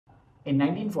In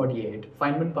 1948,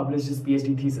 Feynman published his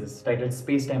PhD thesis titled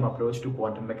Space-Time Approach to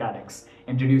Quantum Mechanics,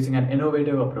 introducing an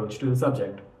innovative approach to the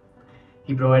subject.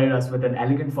 He provided us with an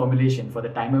elegant formulation for the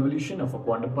time evolution of a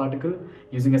quantum particle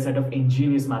using a set of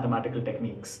ingenious mathematical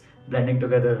techniques, blending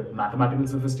together mathematical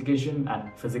sophistication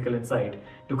and physical insight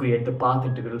to create the path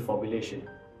integral formulation.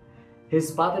 His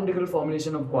path integral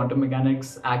formulation of quantum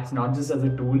mechanics acts not just as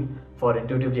a tool for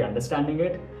intuitively understanding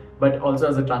it, but also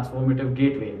as a transformative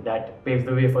gateway that paves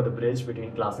the way for the bridge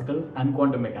between classical and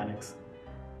quantum mechanics.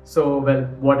 So, well,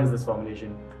 what is this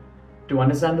formulation? To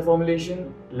understand the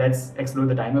formulation, let's explore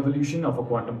the time evolution of a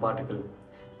quantum particle.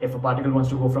 If a particle wants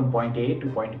to go from point A to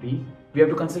point B, we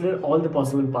have to consider all the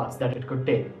possible paths that it could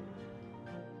take.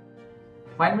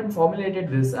 Feynman formulated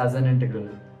this as an integral.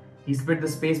 He split the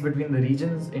space between the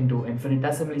regions into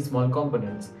infinitesimally small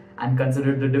components and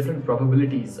considered the different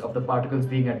probabilities of the particles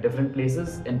being at different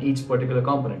places in each particular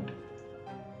component.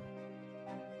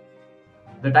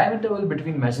 The time interval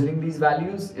between measuring these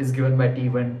values is given by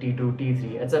t1, t2,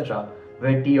 t3, etc.,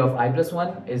 where t of I plus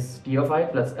 1 is t of I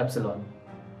plus epsilon.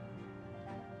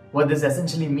 What this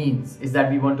essentially means is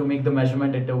that we want to make the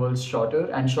measurement intervals shorter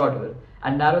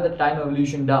and narrow the time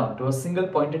evolution down to a single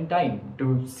point in time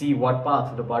to see what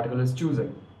path the particle is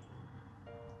choosing.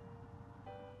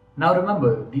 Now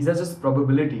remember, these are just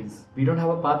probabilities. We don't have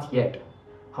a path yet.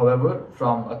 However,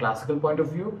 from a classical point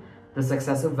of view, the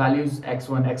successive values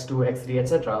x1, x2, x3,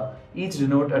 etc. each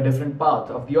denote a different path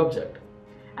of the object.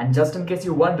 And just in case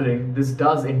you're wondering, this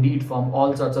does indeed form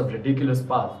all sorts of ridiculous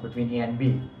paths between A and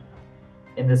B.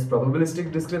 In this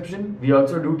probabilistic description, we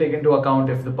also do take into account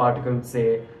if the particle,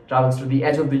 say, travels to the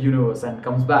edge of the universe and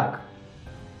comes back.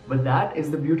 But that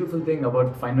is the beautiful thing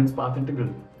about Feynman's path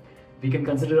integral. We can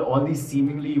consider all these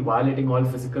seemingly violating all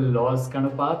physical laws kind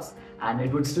of paths, and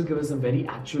it would still give us a very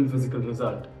actual physical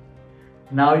result.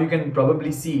 Now you can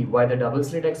probably see why the double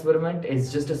slit experiment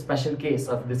is just a special case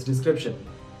of this description.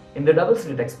 In the double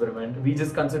slit experiment, we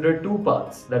just considered two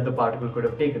paths that the particle could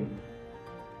have taken.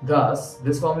 Thus,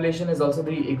 this formulation is also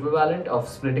the equivalent of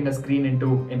splitting a screen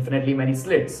into infinitely many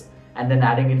slits and then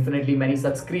adding infinitely many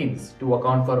such screens to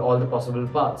account for all the possible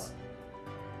paths.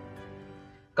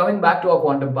 Coming back to our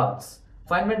quantum paths,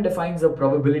 Feynman defines a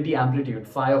probability amplitude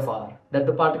phi of r that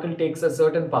the particle takes a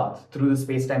certain path through the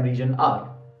spacetime region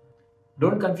r.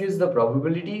 Don't confuse the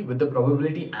probability with the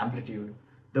probability amplitude.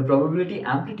 The probability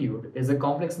amplitude is a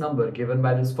complex number given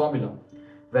by this formula,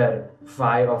 where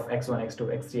phi of x1,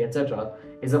 x2, x3, etc.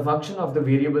 is a function of the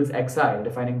variables xi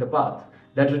defining the path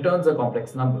that returns a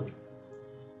complex number.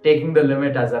 Taking the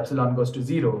limit as epsilon goes to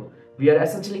 0, we are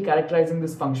essentially characterizing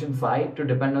this function phi to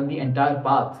depend on the entire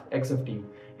path x of t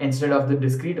instead of the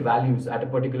discrete values at a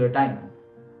particular time.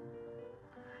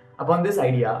 Upon this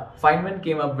idea, Feynman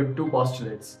came up with two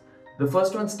postulates. The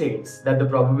first one states that the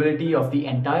probability of the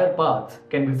entire path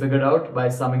can be figured out by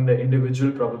summing the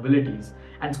individual probabilities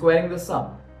and squaring the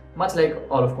sum, much like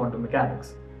all of quantum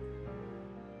mechanics.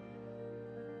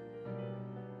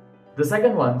 The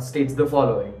second one states the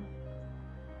following.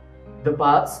 The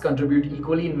paths contribute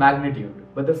equally in magnitude,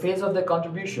 but the phase of their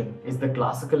contribution is the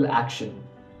classical action,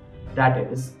 that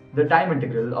is, the time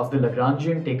integral of the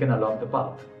Lagrangian taken along the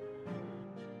path.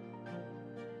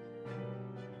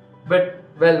 But,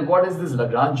 well, what is this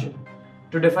Lagrangian?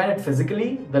 To define it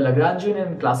physically, the Lagrangian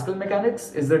in classical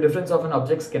mechanics is the difference of an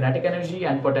object's kinetic energy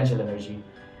and potential energy,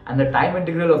 and the time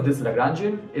integral of this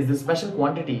Lagrangian is the special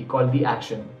quantity called the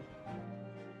action.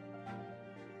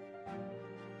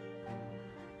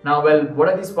 Now, well, what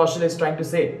are these postulates trying to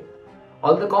say?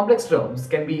 All the complex terms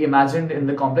can be imagined in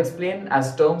the complex plane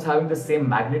as terms having the same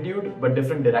magnitude but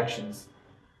different directions.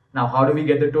 Now, how do we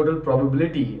get the total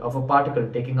probability of a particle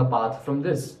taking a path from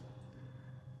this?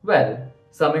 Well,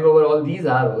 summing over all these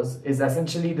arrows is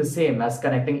essentially the same as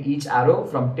connecting each arrow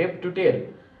from tip to tail,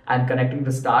 and connecting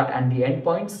the start and the end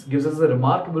points gives us a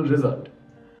remarkable result.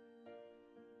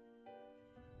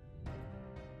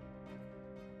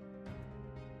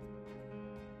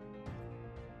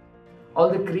 All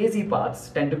the crazy paths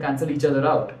tend to cancel each other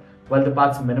out, while the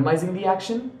paths minimizing the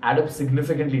action add up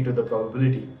significantly to the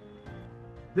probability.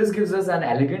 This gives us an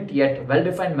elegant yet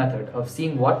well-defined method of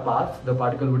seeing what path the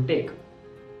particle would take.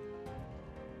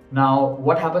 Now,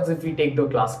 what happens if we take the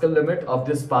classical limit of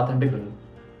this path integral?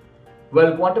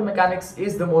 Well, quantum mechanics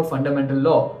is the more fundamental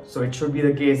law, so it should be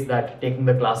the case that taking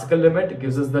the classical limit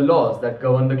gives us the laws that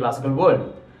govern the classical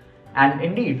world. And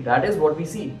indeed, that is what we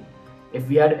see. If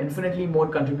we had infinitely more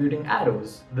contributing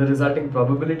arrows, the resulting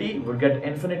probability would get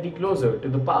infinitely closer to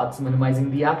the paths minimizing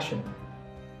the action.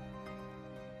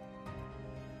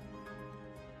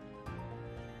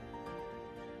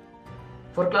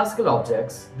 For classical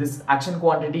objects, this action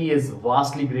quantity is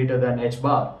vastly greater than h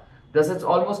bar, Thus, it's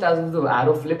almost as if the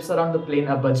arrow flips around the plane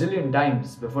a bajillion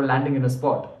times before landing in a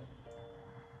spot.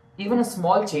 Even a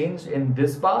small change in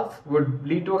this path would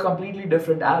lead to a completely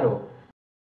different arrow.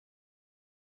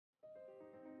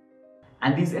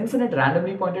 And these infinite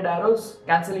randomly pointed arrows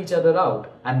cancel each other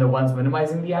out, and the ones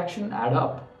minimizing the action add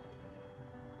up.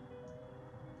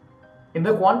 In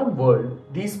the quantum world,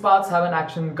 these paths have an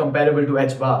action comparable to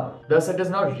h bar, thus it is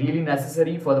not really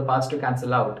necessary for the paths to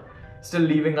cancel out, still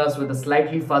leaving us with a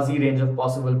slightly fuzzy range of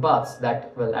possible paths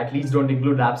that, well, at least don't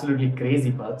include absolutely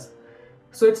crazy paths.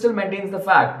 So it still maintains the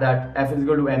fact that f is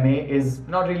equal to ma is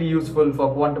not really useful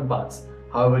for quantum paths,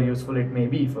 however useful it may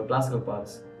be for classical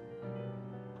paths.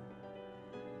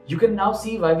 You can now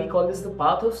see why we call this the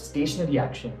path of stationary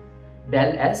action.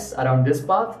 Del S around this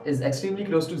path is extremely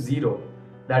close to 0.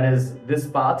 That is, this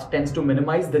path tends to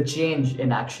minimize the change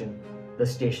in action, the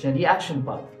stationary action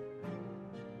path.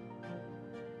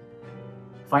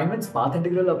 Feynman's path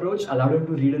integral approach allowed him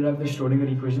to rederive the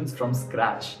Schrödinger equations from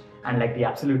scratch, and like the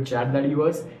absolute chat that he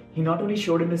was, he not only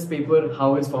showed in his paper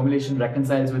how his formulation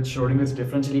reconciles with Schrödinger's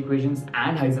differential equations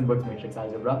and Heisenberg's matrix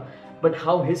algebra, but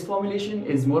how his formulation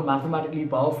is more mathematically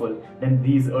powerful than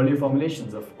these earlier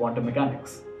formulations of quantum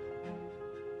mechanics.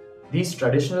 These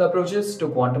traditional approaches to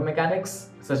quantum mechanics,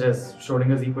 such as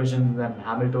Schrödinger's equations and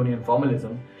Hamiltonian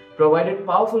formalism, provided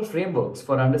powerful frameworks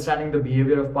for understanding the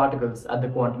behavior of particles at the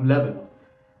quantum level.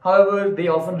 However, they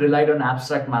often relied on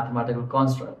abstract mathematical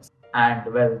constructs,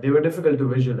 and, well, they were difficult to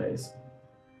visualize.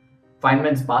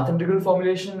 Feynman's path integral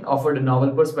formulation offered a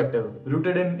novel perspective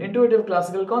rooted in intuitive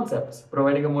classical concepts,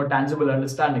 providing a more tangible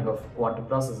understanding of quantum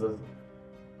processes.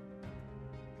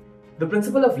 The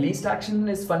principle of least action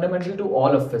is fundamental to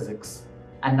all of physics,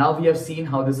 and now we have seen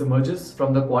how this emerges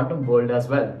from the quantum world as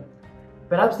well.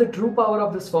 Perhaps the true power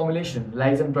of this formulation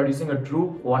lies in producing a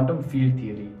true quantum field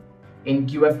theory. In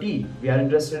QFT, we are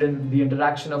interested in the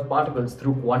interaction of particles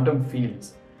through quantum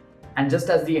fields. And just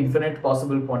as the infinite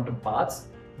possible quantum paths,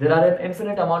 there are an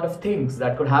infinite amount of things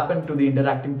that could happen to the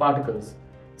interacting particles.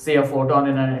 Say a photon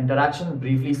in an interaction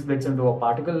briefly splits into a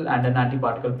particle and an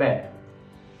antiparticle pair.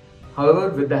 However,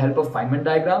 with the help of Feynman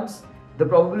diagrams, the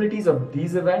probabilities of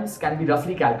these events can be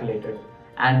roughly calculated,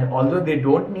 and although they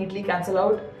don't neatly cancel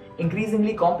out,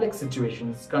 increasingly complex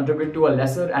situations contribute to a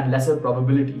lesser and lesser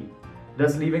probability,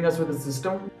 thus leaving us with a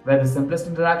system where the simplest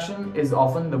interaction is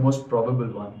often the most probable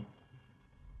one.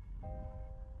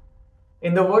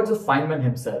 In the words of Feynman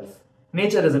himself,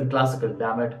 nature isn't classical,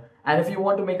 damn it, and if you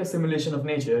want to make a simulation of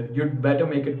nature, you'd better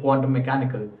make it quantum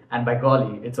mechanical, and by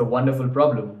golly, it's a wonderful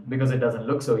problem because it doesn't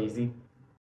look so easy.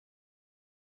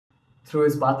 Through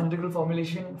his path integral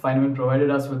formulation, Feynman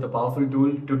provided us with a powerful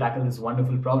tool to tackle this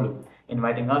wonderful problem,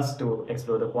 inviting us to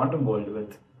explore the quantum world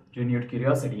with renewed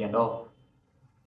curiosity and awe.